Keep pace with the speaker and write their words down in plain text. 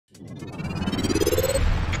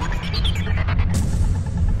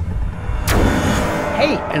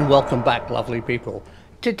Hey, and welcome back, lovely people.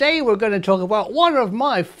 Today we're going to talk about one of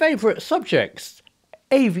my favorite subjects,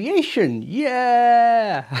 aviation,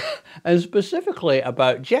 yeah! And specifically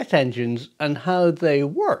about jet engines and how they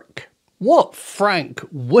work. What Frank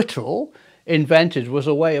Whittle invented was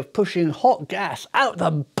a way of pushing hot gas out the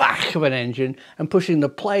back of an engine and pushing the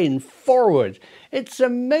plane forward. It's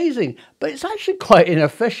amazing, but it's actually quite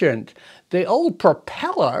inefficient. The old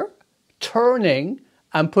propeller turning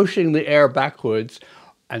and pushing the air backwards,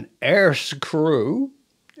 an air screw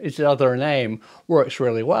is the other name, works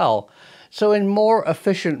really well. So in more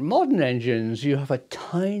efficient modern engines, you have a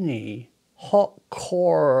tiny hot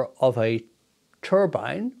core of a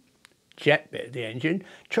turbine, jet bit of the engine,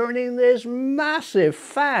 turning this massive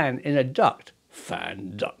fan in a duct,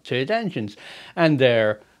 fan-ducted engines. And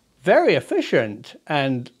they're very efficient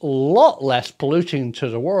and a lot less polluting to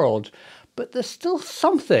the world, but there's still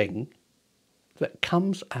something that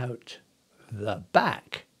comes out the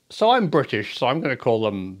back. So I'm British, so I'm going to call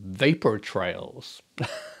them vapour trails.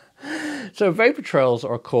 So vapour trails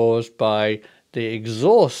are caused by the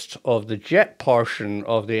exhaust of the jet portion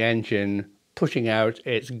of the engine putting out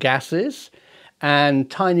its gases and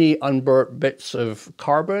tiny unburnt bits of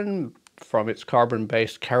carbon from its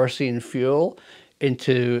carbon-based kerosene fuel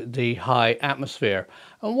into the high atmosphere.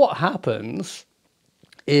 And what happens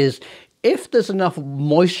is, if there's enough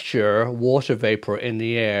moisture, water vapor in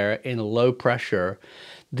the air in low pressure,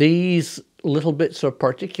 these little bits of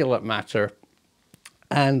particulate matter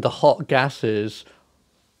and the hot gases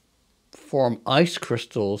form ice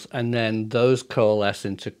crystals, and then those coalesce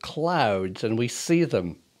into clouds, and we see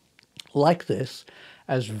them like this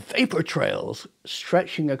as vapor trails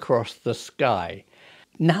stretching across the sky.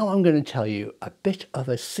 Now I'm going to tell you a bit of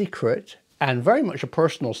a secret and very much a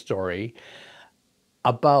personal story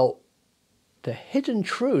about the hidden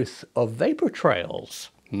truth of vapor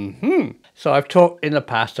trails. So I've talked in the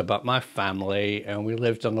past about my family, and we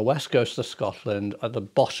lived on the west coast of Scotland at the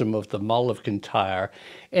bottom of the Mull of Kintyre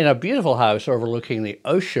in a beautiful house overlooking the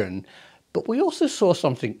ocean. But we also saw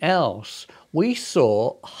something else. We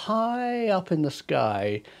saw high up in the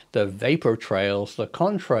sky the vapor trails, the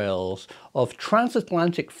contrails of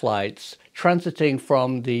transatlantic flights transiting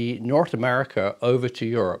from the North America over to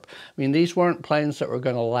Europe. I mean, these weren't planes that were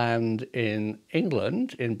going to land in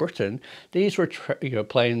England, in Britain. These were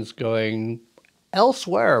planes going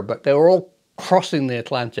elsewhere, but they were all crossing the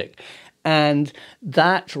Atlantic. And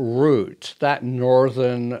that route, that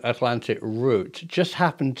northern Atlantic route, just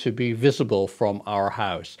happened to be visible from our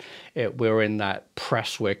house. We were in that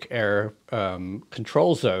Prestwick air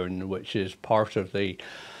control zone, which is part of the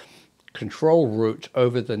control route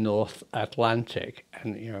over the North Atlantic.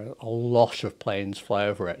 And, a lot of planes fly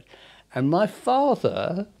over it. And my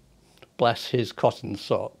father, bless his cotton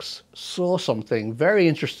socks, saw something very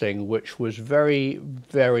interesting, which was very,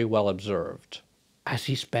 very well observed. As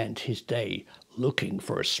he spent his day looking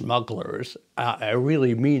for smugglers, I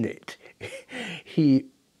really mean it, he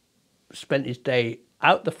spent his day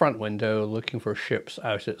out the front window looking for ships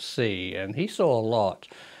out at sea, and he saw a lot.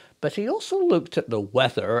 But he also looked at the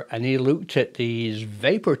weather, and he looked at these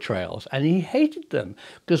vapor trails, and he hated them,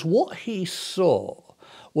 because what he saw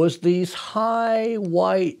was these high,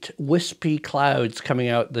 white, wispy clouds coming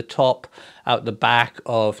out the top, out the back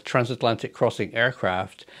of transatlantic crossing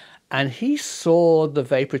aircraft. And he saw the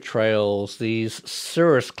vapor trails, these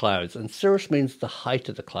cirrus clouds, and cirrus means the height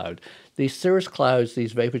of the cloud. These cirrus clouds,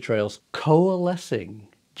 these vapor trails, coalescing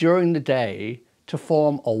during the day to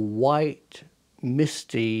form a white,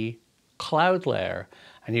 misty cloud layer.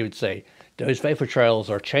 And he would say, those vapor trails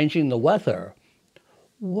are changing the weather.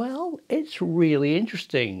 Well, it's really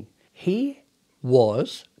interesting. He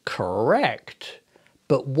was correct.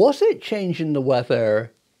 But was it changing the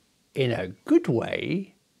weather in a good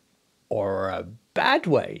way or a bad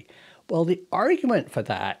way? Well, the argument for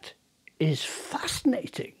that is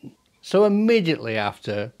fascinating. So immediately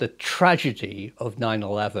after the tragedy of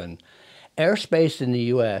 9/11, airspace in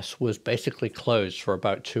the US was basically closed for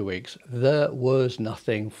about 2 weeks. There was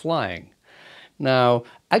nothing flying. Now,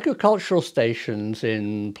 agricultural stations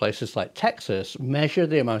in places like Texas measure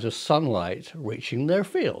the amount of sunlight reaching their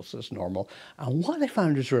fields as normal. And what they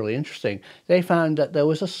found was really interesting. They found that there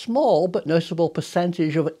was a small but noticeable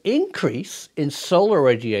percentage of increase in solar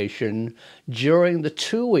radiation during the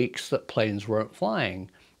 2 weeks that planes weren't flying.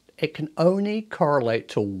 It can only correlate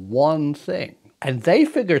to one thing. And they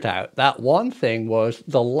figured out that one thing was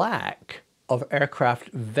the lack of aircraft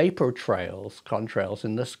vapor trails, contrails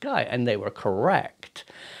in the sky, and they were correct.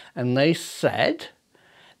 And they said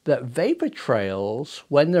that vapor trails,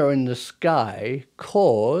 when they're in the sky,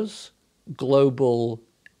 cause global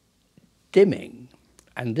dimming.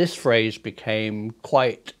 And this phrase became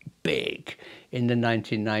quite big in the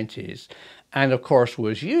 1990s, and of course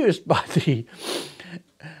was used by the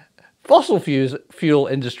fossil fuel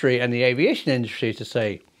industry and the aviation industry to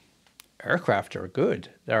say aircraft are good.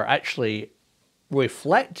 They're actually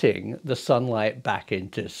reflecting the sunlight back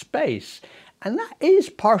into space. And that is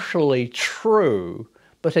partially true.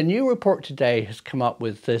 But a new report today has come up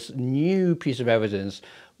with this new piece of evidence,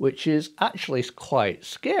 which is actually quite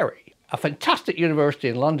scary. A fantastic university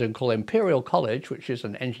in London called Imperial College, which is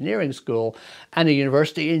an engineering school, and a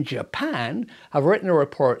university in Japan have written a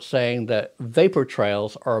report saying that vapor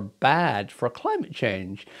trails are bad for climate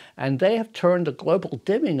change, and they have turned the global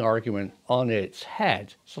dimming argument on its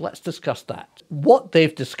head. So let's discuss that. What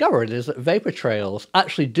they've discovered is that vapor trails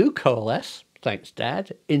actually do coalesce, thanks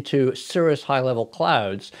Dad, into cirrus high-level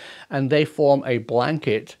clouds, and they form a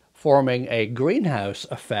blanket forming a greenhouse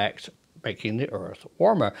effect, making the Earth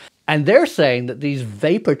warmer. And they're saying that these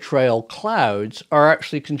vapor trail clouds are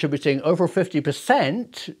actually contributing over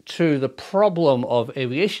 50% to the problem of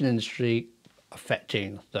aviation industry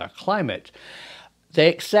affecting the climate. They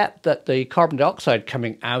accept that the carbon dioxide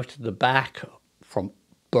coming out of the back from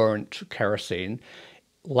burnt kerosene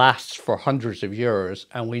lasts for hundreds of years,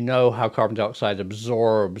 and we know how carbon dioxide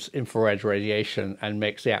absorbs infrared radiation and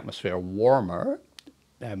makes the atmosphere warmer.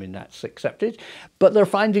 I mean, that's accepted. But they're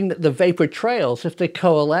finding that the vapor trails, if they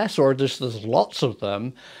coalesce or there's lots of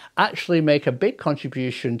them, actually make a big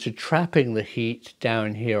contribution to trapping the heat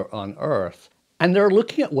down here on Earth. And they're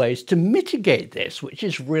looking at ways to mitigate this, which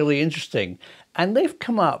is really interesting. And they've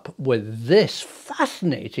come up with this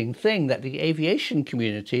fascinating thing that the aviation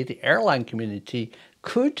community, the airline community,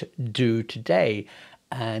 could do today.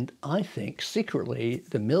 And I think secretly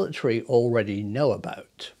the military already know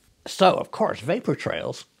about. So, of course, vapor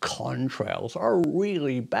trails, contrails, are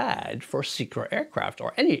really bad for secret aircraft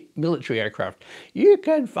or any military aircraft. You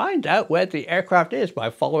can find out where the aircraft is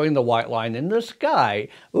by following the white line in the sky.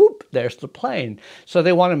 Oop, there's the plane. So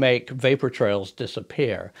they want to make vapor trails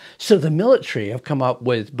disappear. So the military have come up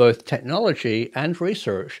with both technology and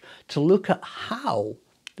research to look at how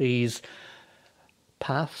these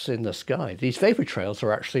paths in the sky, these vapor trails,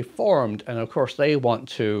 are actually formed, and of course they want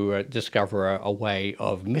to discover a way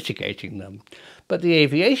of mitigating them. But the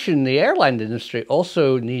aviation, the airline industry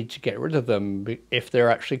also need to get rid of them if they're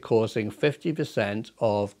actually causing 50%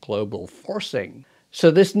 of global forcing. So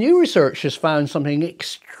this new research has found something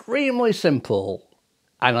extremely simple,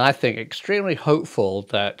 and I think extremely hopeful,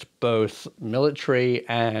 that both military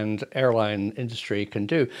and airline industry can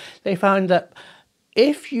do. They found that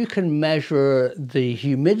if you can measure the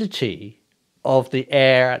humidity of the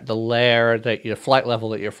air at the layer that your flight level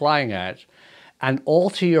that you're flying at, and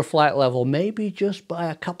alter your flight level maybe just by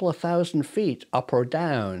a couple of thousand feet up or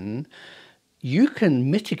down, you can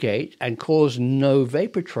mitigate and cause no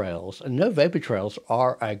vapor trails. And no vapor trails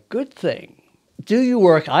are a good thing. Do you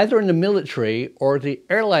work either in the military or the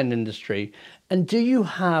airline industry? And do you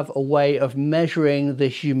have a way of measuring the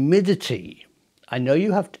humidity? I know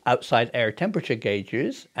you have outside air temperature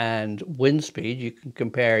gauges and wind speed. You can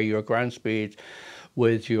compare your ground speed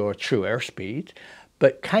with your true airspeed.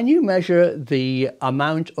 But can you measure the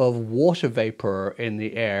amount of water vapor in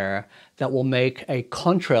the air that will make a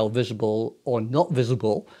contrail visible or not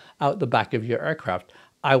visible out the back of your aircraft?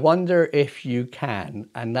 I wonder if you can,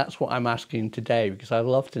 and that's what I'm asking today, because I'd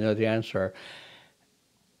love to know the answer.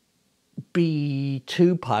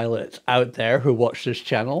 B2 pilots out there who watch this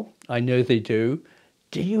channel, I know they do.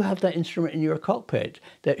 Do you have that instrument in your cockpit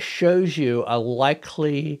that shows you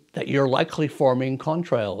that you're likely forming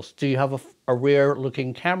contrails? Do you have a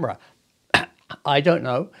rear-looking camera? I don't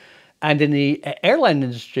know. And in the airline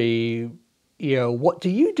industry, what do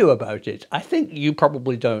you do about it? I think you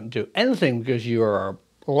probably don't do anything because you are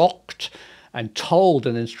locked and told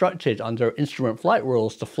and instructed under instrument flight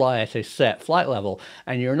rules to fly at a set flight level,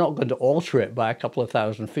 and you're not going to alter it by a couple of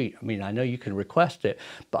thousand feet. I mean, I know you can request it,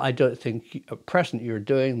 but I don't think at present you're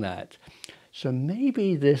doing that. So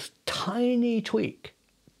maybe this tiny tweak,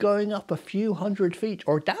 going up a few hundred feet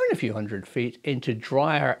or down a few hundred feet into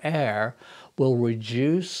drier air, will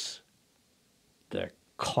reduce the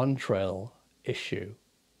contrail issue.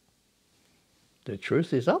 The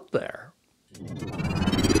truth is up there.